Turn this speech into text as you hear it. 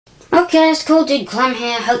Okay, it's cool, Dude Clam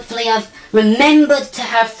here. Hopefully I've remembered to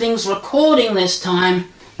have things recording this time.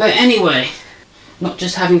 But anyway, not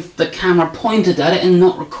just having the camera pointed at it and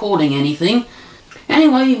not recording anything.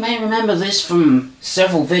 Anyway, you may remember this from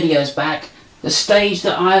several videos back. The stage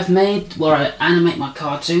that I've made where I animate my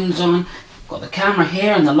cartoons on. Got the camera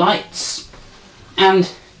here and the lights. And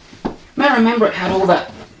you may remember it had all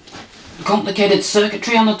that complicated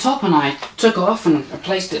circuitry on the top, and I took off and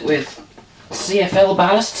replaced it with CFL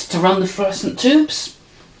ballasts to run the fluorescent tubes.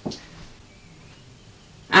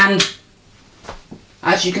 And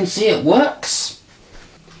as you can see, it works.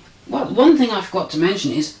 Well, one thing I forgot to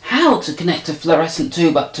mention is how to connect a fluorescent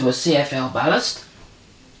tube up to a CFL ballast.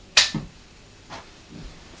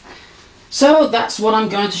 So that's what I'm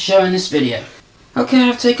going to show in this video. Okay,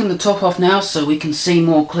 I've taken the top off now so we can see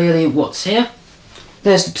more clearly what's here.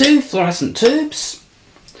 There's the two fluorescent tubes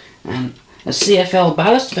and a CFL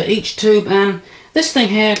ballast for each tube, and this thing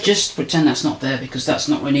here, just pretend that's not there because that's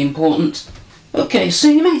not really important. Okay, so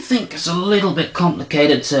you may think it's a little bit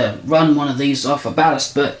complicated to run one of these off a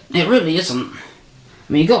ballast, but it really isn't.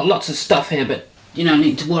 I mean, you've got lots of stuff here, but you don't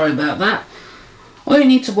need to worry about that. All you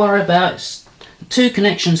need to worry about is the two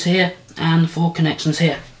connections here and the four connections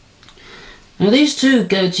here. Now these two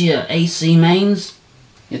go to your AC mains,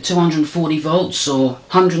 your 240 volts or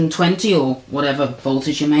 120 or whatever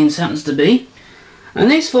voltage your mains happens to be. And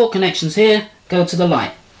these four connections here go to the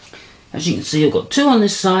light. As you can see, you've got two on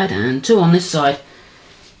this side and two on this side.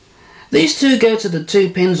 These two go to the two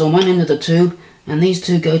pins on one end of the tube, and these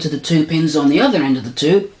two go to the two pins on the other end of the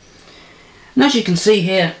tube. And as you can see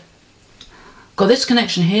here, got this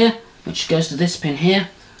connection here, which goes to this pin here,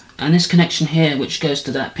 and this connection here, which goes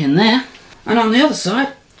to that pin there. And on the other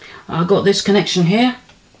side, I've got this connection here,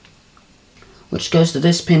 which goes to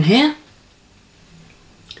this pin here,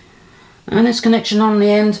 and this connection on the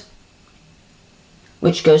end,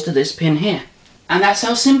 which goes to this pin here. And that's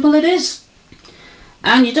how simple it is.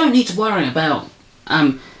 And you don't need to worry about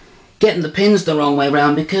getting the pins the wrong way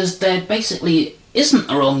around, because there basically isn't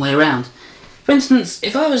a wrong way around. For instance,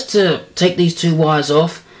 if I was to take these two wires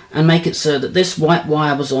off and make it so that this white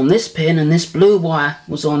wire was on this pin and this blue wire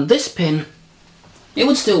was on this pin, it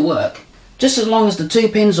would still work. Just as long as the two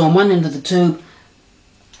pins on one end of the tube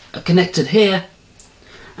are connected here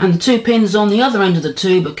and the two pins on the other end of the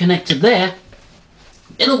tube are connected there,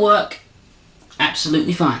 it'll work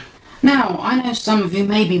absolutely fine. Now, I know some of you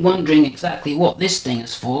may be wondering exactly what this thing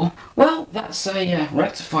is for. Well, that's a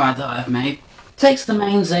rectifier that I've made. It takes the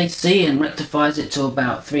mains AC and rectifies it to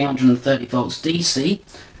about 330 volts DC,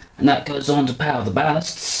 and that goes on to power the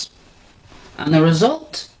ballasts. And the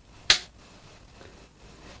result?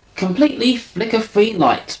 Completely flicker-free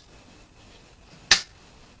light.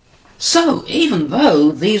 So, even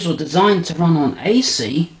though these were designed to run on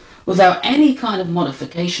AC, without any kind of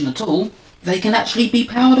modification at all, they can actually be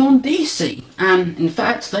powered on DC. And, in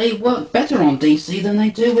fact, they work better on DC than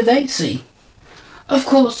they do with AC. Of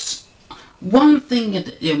course, one thing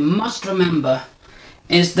that you must remember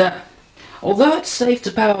is that, although it's safe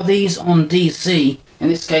to power these on DC, in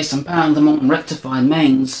this case I'm powering them on rectified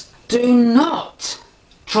mains, do not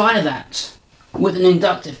try that with an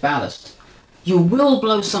inductive ballast. You will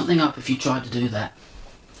blow something up if you try to do that.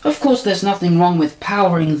 Of course, there's nothing wrong with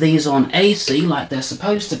powering these on AC like they're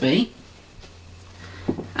supposed to be.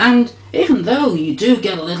 And even though you do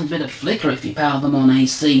get a little bit of flicker if you power them on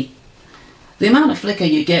AC, the amount of flicker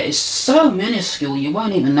you get is so minuscule you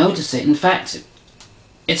won't even notice it. In fact,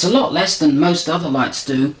 it's a lot less than most other lights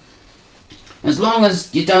do. As long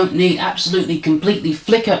as you don't need absolutely completely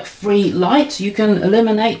flicker-free light, you can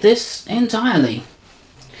eliminate this entirely.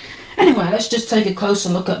 Anyway, let's just take a closer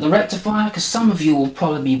look at the rectifier, because some of you will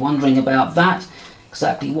probably be wondering about that,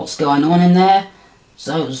 exactly what's going on in there.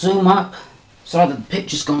 So zoom up. Sorry that the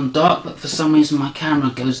picture's gone dark, but for some reason my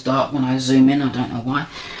camera goes dark when I zoom in, I don't know why.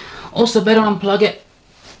 Also, better unplug it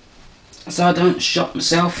so I don't shock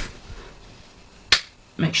myself.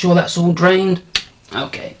 Make sure that's all drained.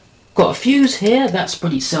 Okay. Got a fuse here, that's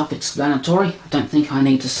pretty self-explanatory. I don't think I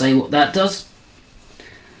need to say what that does.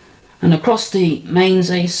 And across the mains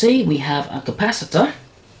AC we have a capacitor.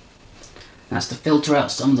 That's to filter out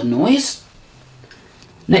some of the noise.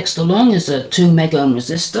 Next along is a 2 megohm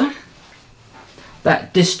resistor.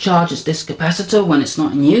 That discharges this capacitor when it's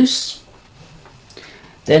not in use.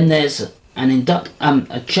 Then there's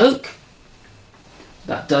a choke.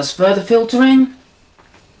 That does further filtering.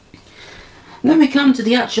 And then we come to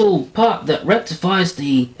the actual part that rectifies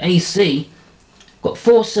the AC. Got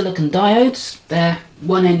 4 silicon diodes. They're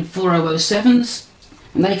 1N4007s,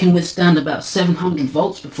 and they can withstand about 700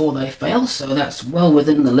 volts before they fail, so that's well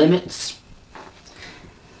within the limits.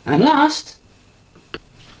 And last,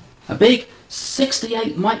 a big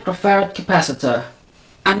 68 microfarad capacitor.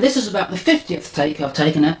 And this is about the 50th take I've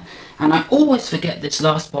taken it, and I always forget this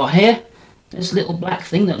last part here, this little black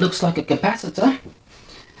thing that looks like a capacitor.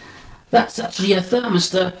 That's actually a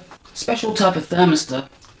thermistor, special type of thermistor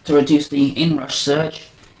to reduce the inrush surge,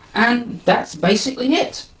 and that's basically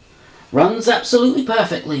it. Runs absolutely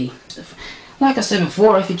perfectly. Like I said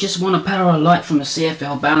before, if you just want to power a light from a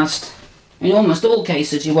CFL ballast, in almost all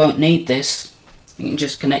cases you won't need this. You can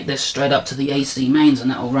just connect this straight up to the AC mains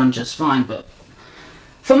and that'll run just fine, but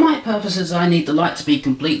for my purposes I need the light to be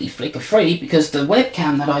completely flicker free because the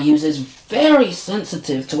webcam that I use is very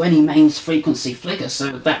sensitive to any mains frequency flicker,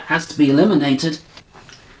 so that has to be eliminated.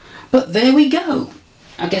 But there we go.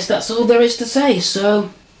 I guess that's all there is to say,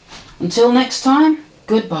 so until next time,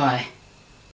 goodbye.